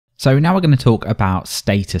So now we're going to talk about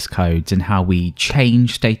status codes and how we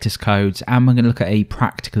change status codes, and we're going to look at a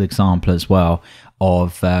practical example as well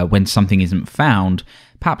of when something isn't found.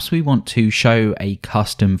 Perhaps we want to show a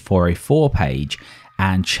custom 404 page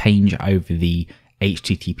and change over the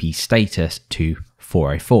HTTP status to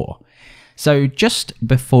 404. So just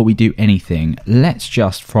before we do anything, let's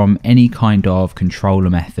just from any kind of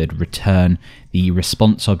controller method return the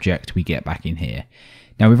response object we get back in here.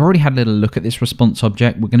 Now we've already had a little look at this response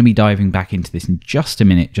object. We're going to be diving back into this in just a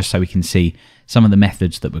minute, just so we can see some of the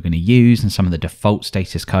methods that we're going to use and some of the default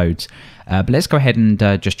status codes. But let's go ahead and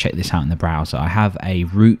just check this out in the browser. I have a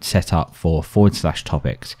root set up for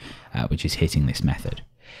 /topics, which is hitting this method.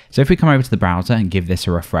 So if we come over to the browser and give this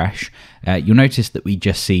a refresh, you'll notice that we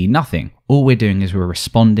just see nothing. All we're doing is we're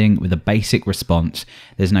responding with a basic response.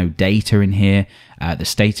 There's no data in here. The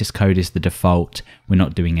status code is the default. We're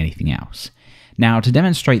not doing anything else. Now, to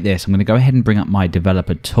demonstrate this, I'm going to go ahead and bring up my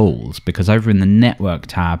developer tools, because over in the network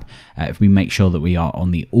tab, if we make sure that we are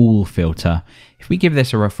on the all filter, if we give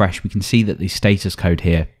this a refresh, we can see that the status code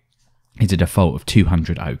here is a default of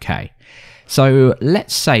 200 OK. So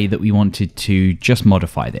let's say that we wanted to just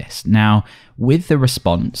modify this. Now, with the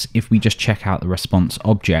response, if we just check out the response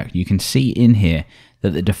object, you can see in here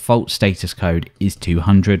that the default status code is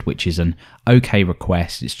 200, which is an OK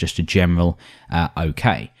request. It's just a general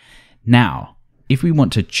OK. Now, if we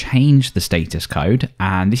want to change the status code,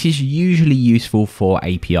 and this is usually useful for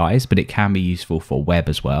APIs, but it can be useful for web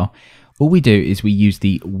as well, all we do is we use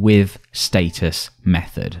the with status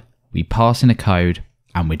method. We pass in a code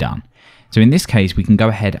and we're done. So in this case, we can go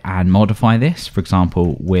ahead and modify this. For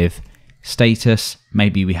example, with status,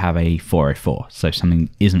 maybe we have a 404, so something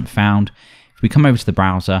isn't found. If we come over to the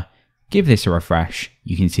browser, give this a refresh,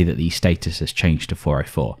 you can see that the status has changed to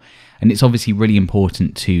 404. And it's obviously really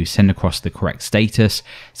important to send across the correct status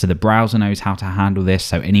so the browser knows how to handle this,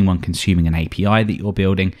 so anyone consuming an API that you're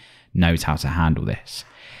building knows how to handle this.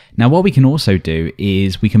 Now, what we can also do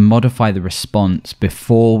is we can modify the response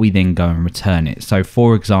before we then go and return it. So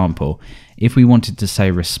for example, if we wanted to say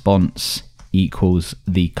response equals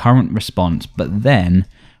the current response, but then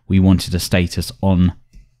we wanted a status on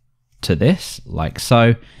to this, like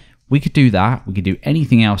so, we could do that. We could do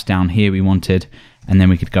anything else down here we wanted, and then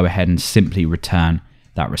we could go ahead and simply return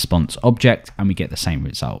that response object and we get the same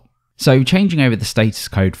result. So changing over the status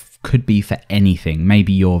code could be for anything.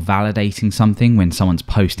 Maybe you're validating something when someone's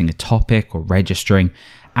posting a topic or registering.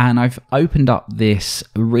 And I've opened up this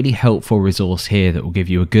really helpful resource here that will give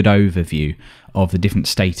you a good overview of the different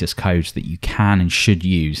status codes that you can and should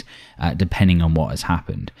use depending on what has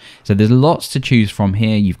happened. So there's lots to choose from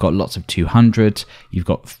here. You've got lots of 200s, you've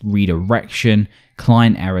got redirection,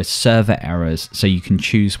 client errors, server errors, so you can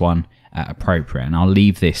choose one appropriate. And I'll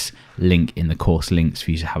leave this link in the course links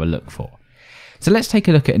for you to have a look for. So let's take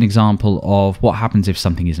a look at an example of what happens if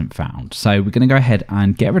something isn't found. So we're going to go ahead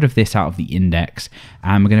and get rid of this out of the index,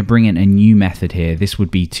 and we're going to bring in a new method here. This would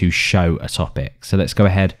be to show a topic. So let's go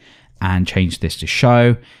ahead and change this to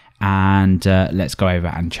show, and let's go over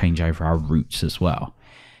and change over our roots as well.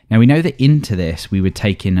 Now we know that into this we would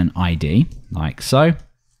take in an ID like so,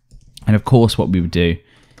 and of course what we would do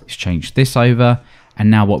is change this over. And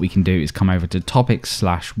now what we can do is come over to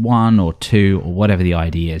topics/1 or 2 or whatever the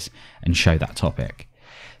ID is and show that topic.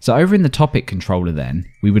 So over in the topic controller then,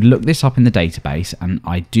 we would look this up in the database, and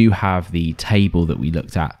I do have the table that we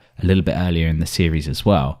looked at a little bit earlier in the series as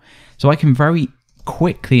well. So I can very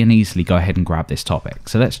quickly and easily go ahead and grab this topic.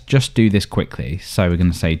 So let's just do this quickly. So we're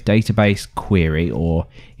going to say database query, or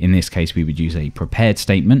in this case we would use a prepared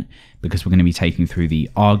statement because we're going to be taking through the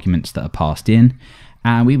arguments that are passed in.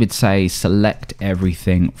 And we would say select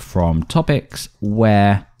everything from topics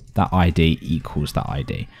where that ID equals that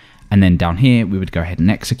ID. And then down here, we would go ahead and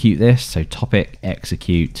execute this. So topic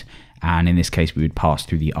execute. And in this case, we would pass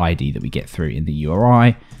through the ID that we get through in the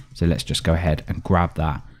URI. So let's just go ahead and grab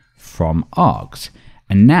that from args.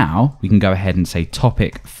 And now we can go ahead and say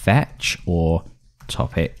topic fetch, or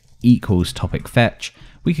topic equals topic fetch.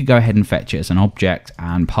 We could go ahead and fetch it as an object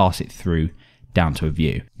and pass it through down to a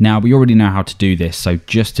view. Now we already know how to do this, so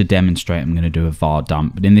just to demonstrate I'm going to do a var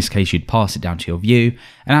dump, but in this case you'd pass it down to your view,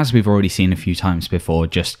 and as we've already seen a few times before,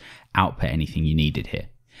 just output anything you needed here.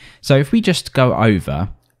 So if we just go over,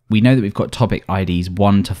 we know that we've got topic IDs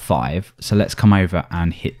 1 to 5, so let's come over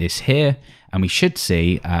and hit this here, and we should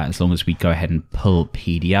see, as long as we go ahead and pull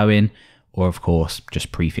PDO in, or of course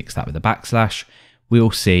just prefix that with a backslash,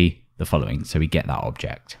 we'll see the following, so we get that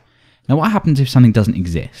object. Now what happens if something doesn't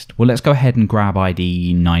exist? Well, let's go ahead and grab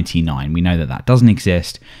ID 99. We know that that doesn't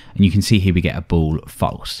exist, and you can see here we get a bool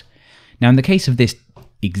false. Now in the case of this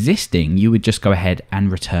existing, you would just go ahead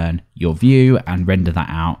and return your view and render that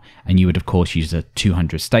out. And you would of course use a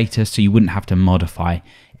 200 status, so you wouldn't have to modify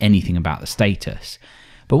anything about the status.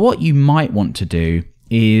 But what you might want to do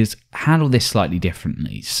is handle this slightly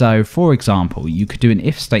differently. So for example, you could do an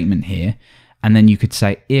if statement here, and then you could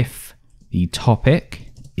say if the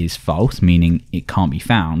topic is false, meaning it can't be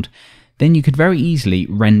found, then you could very easily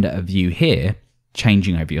render a view here,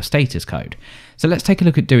 changing over your status code. So let's take a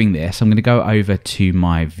look at doing this. I'm going to go over to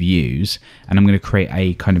my views, and I'm going to create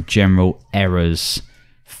a kind of general errors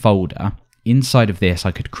folder. Inside of this,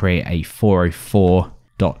 I could create a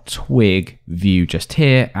 404.twig view just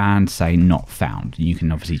here and say not found. You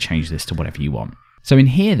can obviously change this to whatever you want. So in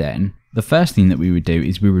here then, the first thing that we would do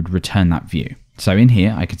is we would return that view. So in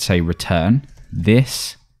here, I could say return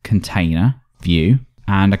this container view,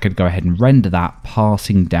 and I could go ahead and render that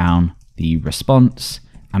passing down the response,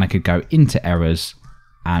 and I could go into errors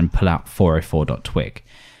and pull out 404.twig.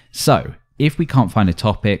 So if we can't find a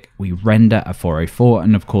topic, we render a 404,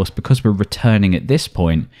 and of course, because we're returning at this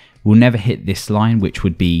point, we'll never hit this line, which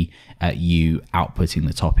would be you outputting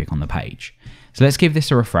the topic on the page. So let's give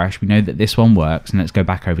this a refresh. We know that this one works, and let's go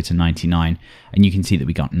back over to 99, and you can see that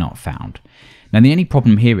we got not found. Now, the only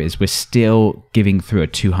problem here is we're still giving through a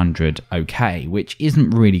 200 OK, which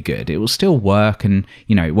isn't really good. It will still work, and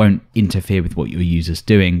it won't interfere with what your user's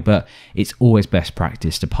doing, but it's always best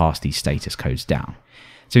practice to pass these status codes down.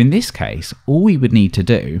 So in this case, all we would need to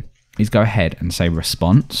do is go ahead and say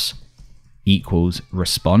response equals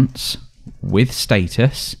response with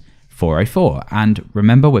status 404. And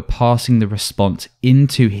remember, we're passing the response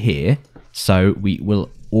into here, so we will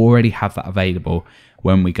already have that available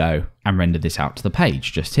when we go and render this out to the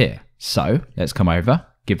page just here. So let's come over,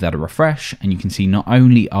 give that a refresh, and you can see not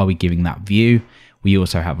only are we giving that view, we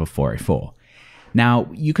also have a 404. Now,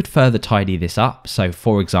 you could further tidy this up. So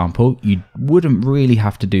for example, you wouldn't really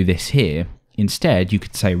have to do this here. Instead, you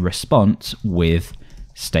could say response with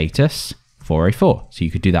status 404. So you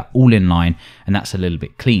could do that all in line, and that's a little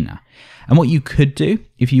bit cleaner. And what you could do,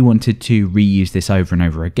 if you wanted to reuse this over and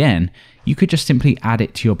over again, you could just simply add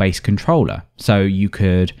it to your base controller. So you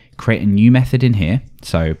could create a new method in here.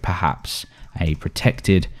 So perhaps a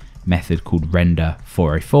protected method called render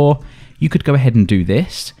 404. You could go ahead and do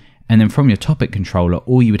this. And then from your topic controller,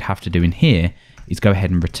 all you would have to do in here is go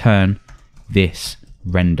ahead and return this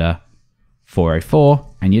render 404,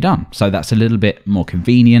 and you're done. So that's a little bit more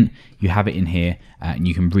convenient. You have it in here, and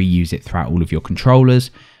you can reuse it throughout all of your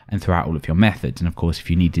controllers and throughout all of your methods. And of course, if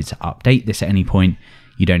you needed to update this at any point,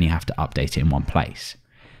 you'd only have to update it in one place.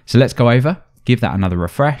 So let's go over, give that another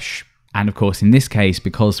refresh. And of course, in this case,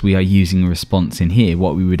 because we are using a response in here,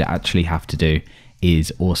 what we would actually have to do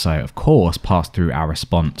is also, of course, pass through our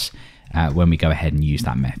response when we go ahead and use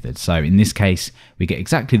that method. So in this case, we get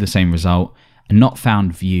exactly the same result. A not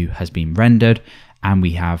found view has been rendered, and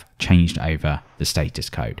we have changed over the status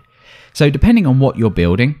code. So depending on what you're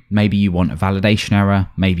building, maybe you want a validation error,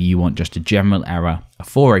 maybe you want just a general error, a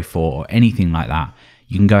 404 or anything like that,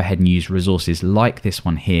 you can go ahead and use resources like this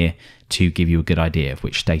one here to give you a good idea of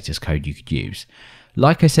which status code you could use.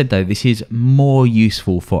 Like I said though, this is more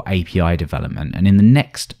useful for API development, and in the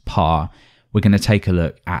next part, we're going to take a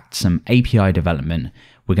look at some API development.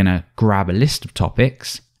 We're going to grab a list of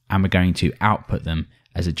topics and we're going to output them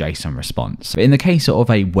as a JSON response. But in the case of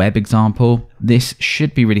a web example, this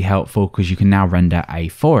should be really helpful because you can now render a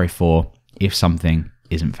 404 if something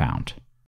isn't found.